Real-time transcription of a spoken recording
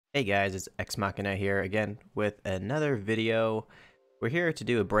Hey guys, it's exmaxhina here again with another video. We're here to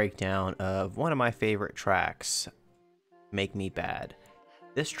do a breakdown of one of my favorite tracks, Make Me Bad.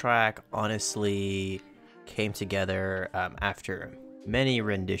 This track honestly came together after many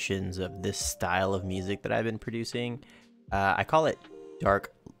renditions of this style of music that I've been producing. I call it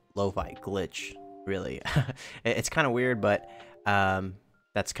Dark Lo-Fi Glitch, really. It's kind of weird, but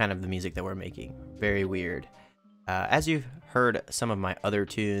that's kind of the music that we're making. Very weird. As you've heard some of my other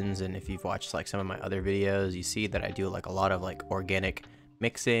tunes, and if you've watched like some of my other videos, you see that I do like a lot of like organic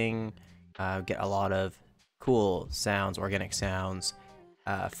mixing, get a lot of cool sounds, organic sounds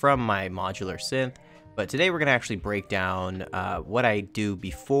from my modular synth. But today we're gonna actually break down what I do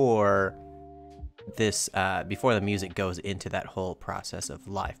before before the music goes into that whole process of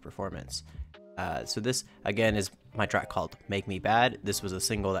live performance. So this again is my track called Make Me Bad. This was a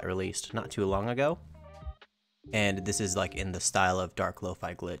single that released not too long ago. And this is like in the style of Dark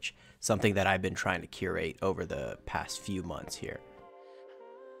Lo-Fi Glitch, something that I've been trying to curate over the past few months here.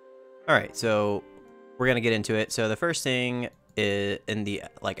 Alright, so we're gonna get into it. So the first thing is in the,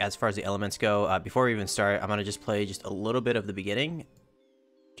 like, as far as the elements go, before we even start, I'm gonna just play just a little bit of the beginning,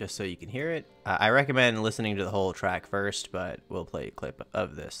 just so you can hear it. I recommend listening to the whole track first, but we'll play a clip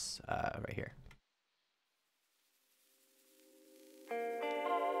of this right here.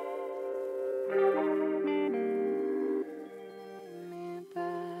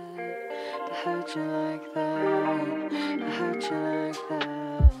 I hurt you like that. I hurt you like that.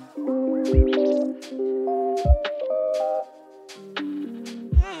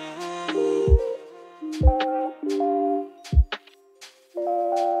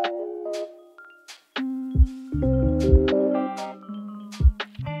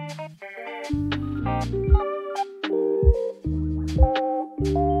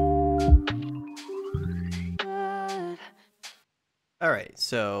 Alright,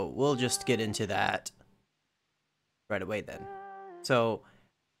 so we'll just get into that right away then. So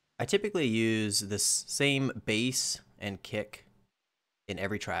I typically use this same bass and kick in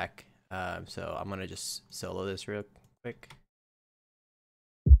every track. So I'm gonna just solo this real quick.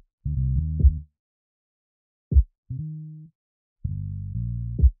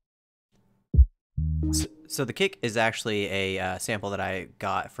 So the kick is actually a sample that I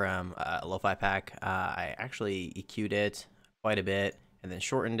got from a lo-fi pack. I actually EQ'd it quite a bit and then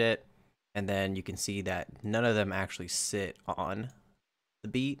shortened it, and then you can see that none of them actually sit on the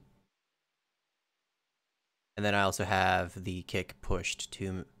beat. And then I also have the kick pushed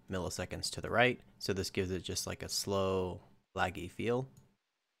 2 milliseconds to the right, so this gives it just like a slow, laggy feel.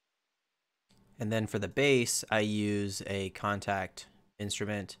 And then for the bass, I use a contact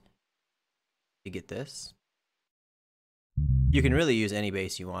instrument to get this. You can really use any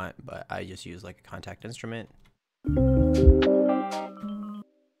bass you want, but I just use like a contact instrument.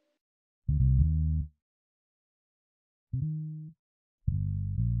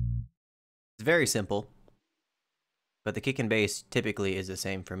 It's very simple, but the kick and bass typically is the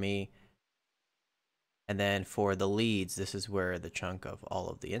same for me. And then for the leads, this is where the chunk of all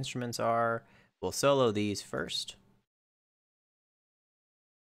of the instruments are. We'll solo these first.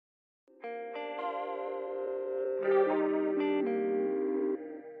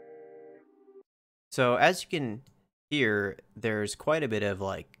 So as you can hear, there's quite a bit of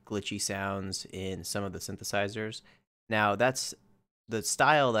like glitchy sounds in some of the synthesizers. Now that's the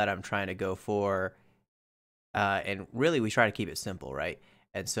style that I'm trying to go for, and really we try to keep it simple, right?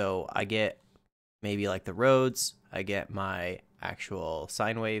 And so I get maybe like the Rhodes, I get my actual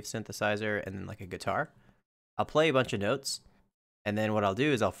sine wave synthesizer, and then like a guitar. I'll play a bunch of notes, and then what I'll do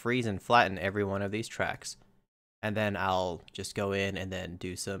is I'll freeze and flatten every one of these tracks, and then I'll just go in and then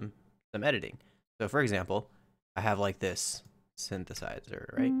do some editing. So for example, I have like this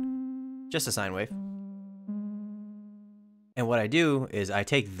synthesizer, right? Just a sine wave. And what I do is I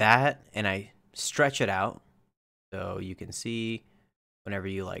take that and I stretch it out. So you can see whenever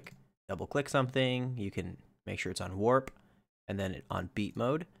you like double click something, you can make sure it's on warp and then on beat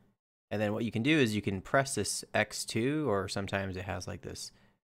mode. And then what you can do is you can press this X2, or sometimes it has like this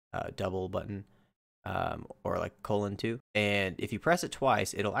double button, or like :2. And if you press it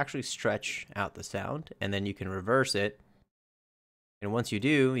twice, it'll actually stretch out the sound, and then you can reverse it. And once you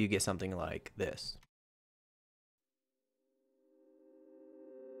do, you get something like this.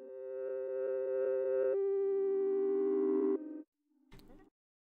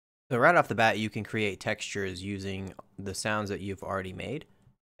 So right off the bat, you can create textures using the sounds that you've already made,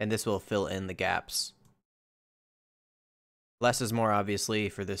 and this will fill in the gaps. Less is more, obviously,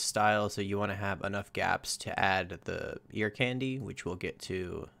 for this style, so you want to have enough gaps to add the ear candy, which we'll get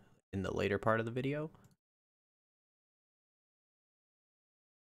to in the later part of the video.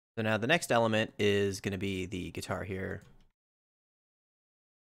 So now the next element is going to be the guitar here.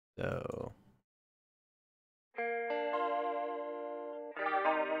 So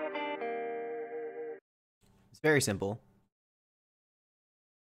it's very simple.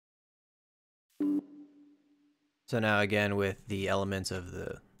 So now again with the elements of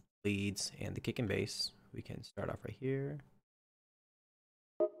the leads and the kick and bass, we can start off right here.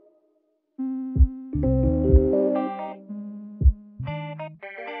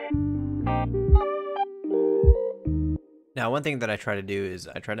 Now, one thing that I try to do is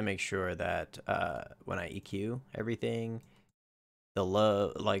I try to make sure that when I EQ everything, the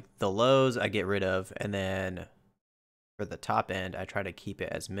lows I get rid of, and then for the top end, I try to keep it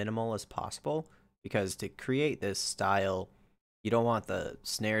as minimal as possible, because to create this style, you don't want the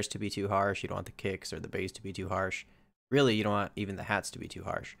snares to be too harsh, you don't want the kicks or the bass to be too harsh. Really, you don't want even the hats to be too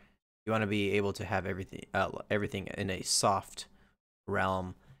harsh. You want to be able to have everything in a soft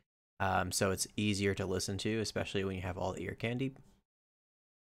realm. So it's easier to listen to, especially when you have all the ear candy.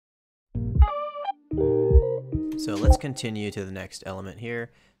 So let's continue to the next element here.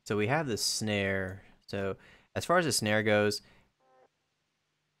 So we have the snare. So as far as the snare goes,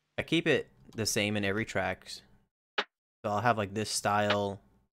 I keep it the same in every track. So I'll have like this style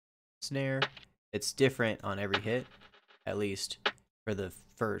snare. It's different on every hit, at least for the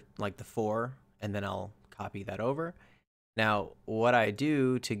four, and then I'll copy that over. Now, what I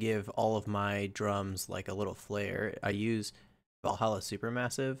do to give all of my drums like a little flair, I use Valhalla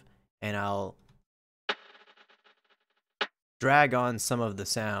Supermassive, and I'll drag on some of the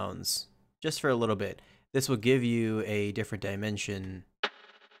sounds just for a little bit. This will give you a different dimension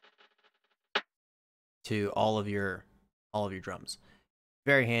to all of your drums.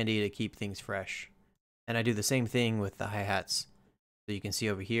 Very handy to keep things fresh. And I do the same thing with the hi-hats. So you can see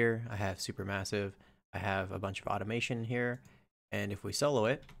over here, I have Supermassive. I have a bunch of automation here, and if we solo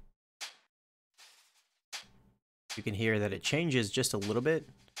it, you can hear that it changes just a little bit,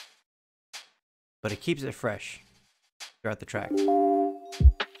 but it keeps it fresh throughout the track.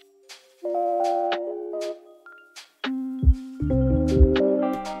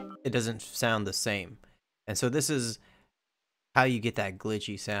 It doesn't sound the same. And so this is how you get that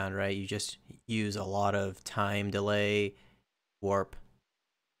glitchy sound, right? You just use a lot of time delay, warp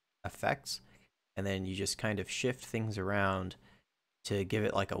effects, and then you just kind of shift things around to give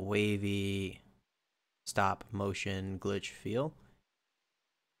it like a wavy stop motion glitch feel.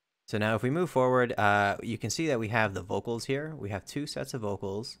 So now if we move forward, you can see that we have the vocals here. We have two sets of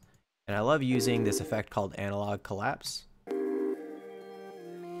vocals, and I love using this effect called analog collapse.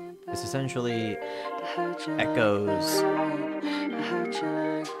 This essentially echoes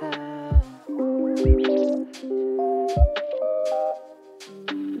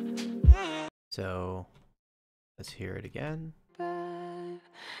so let's hear it again.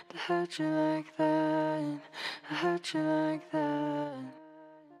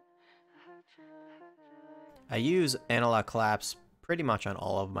 I use analog collapse pretty much on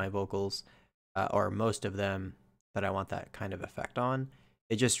all of my vocals, or most of them that I want that kind of effect on.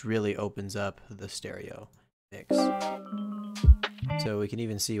 It just really opens up the stereo mix. So we can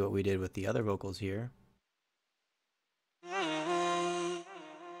even see what we did with the other vocals here.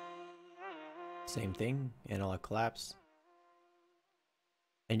 Same thing, analog collapse.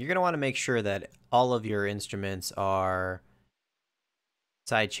 And you're going to want to make sure that all of your instruments are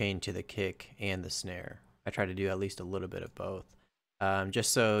sidechained to the kick and the snare. I try to do at least a little bit of both,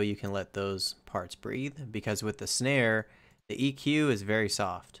 just so you can let those parts breathe, because with the snare, the EQ is very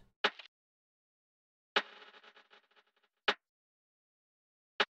soft.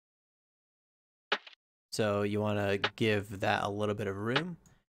 So you want to give that a little bit of room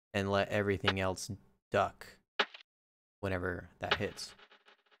and let everything else duck whenever that hits.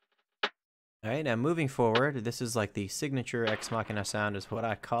 Alright, now moving forward, this is like the signature Ex Machina sound is what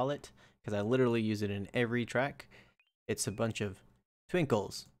I call it, because I literally use it in every track. It's a bunch of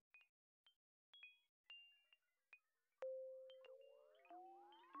twinkles.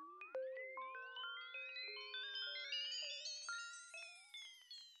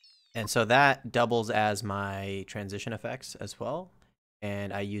 And so that doubles as my transition effects as well,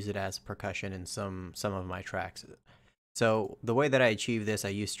 and I use it as percussion in some of my tracks. So the way that I achieve this, I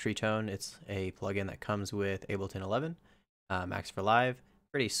use Tritone. It's a plugin that comes with Ableton 11, Max for Live.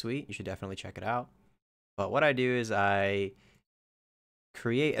 Pretty sweet. You should definitely check it out. But what I do is I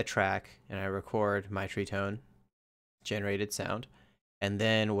create a track and I record my Tritone generated sound. And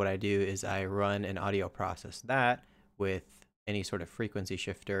then what I do is I run and audio process that with any sort of frequency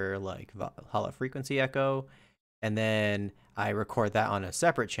shifter like Valhalla Frequency Echo. And then I record that on a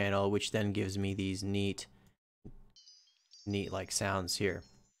separate channel, which then gives me these neat like sounds here.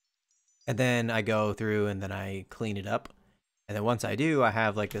 And then I go through and then I clean it up. And then once I do, I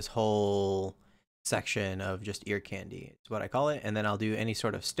have like this whole section of just ear candy. It's what I call it. And then I'll do any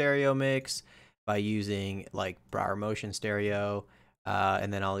sort of stereo mix by using like Brower Motion stereo.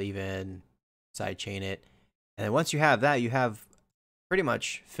 And then I'll even sidechain it. And then once you have that, you have pretty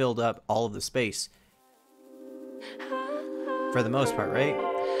much filled up all of the space for the most part, right?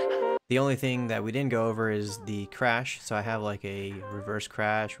 The only thing that we didn't go over is the crash. So I have like a reverse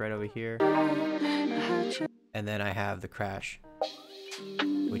crash right over here. And then I have the crash,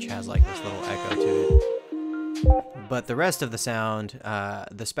 which has like this little echo to it. But the rest of the sound,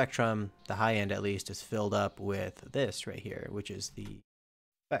 the spectrum, the high end at least, is filled up with this right here, which is the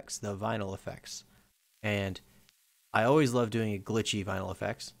effects, the vinyl effects. And I always love doing a glitchy vinyl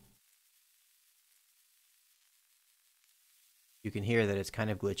effects. You can hear that it's kind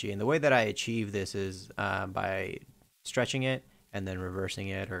of glitchy. And the way that I achieve this is by stretching it and then reversing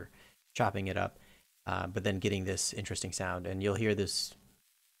it or chopping it up, but then getting this interesting sound. And you'll hear this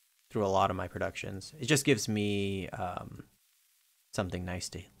through a lot of my productions. It just gives me something nice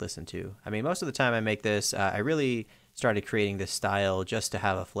to listen to. I mean, most of the time I make this, I really started creating this style just to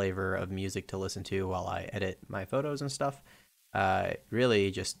have a flavor of music to listen to while I edit my photos and stuff.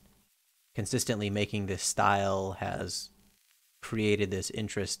 Really just consistently making this style has created this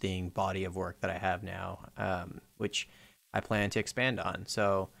interesting body of work that I have now, which I plan to expand on.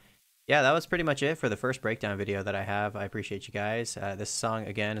 So yeah, that was pretty much it for the first breakdown video that I have. I appreciate you guys. This song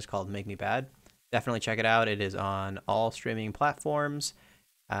again is called Make Me Bad. Definitely check it out. It is on all streaming platforms.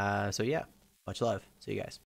 So yeah, much love. See you guys.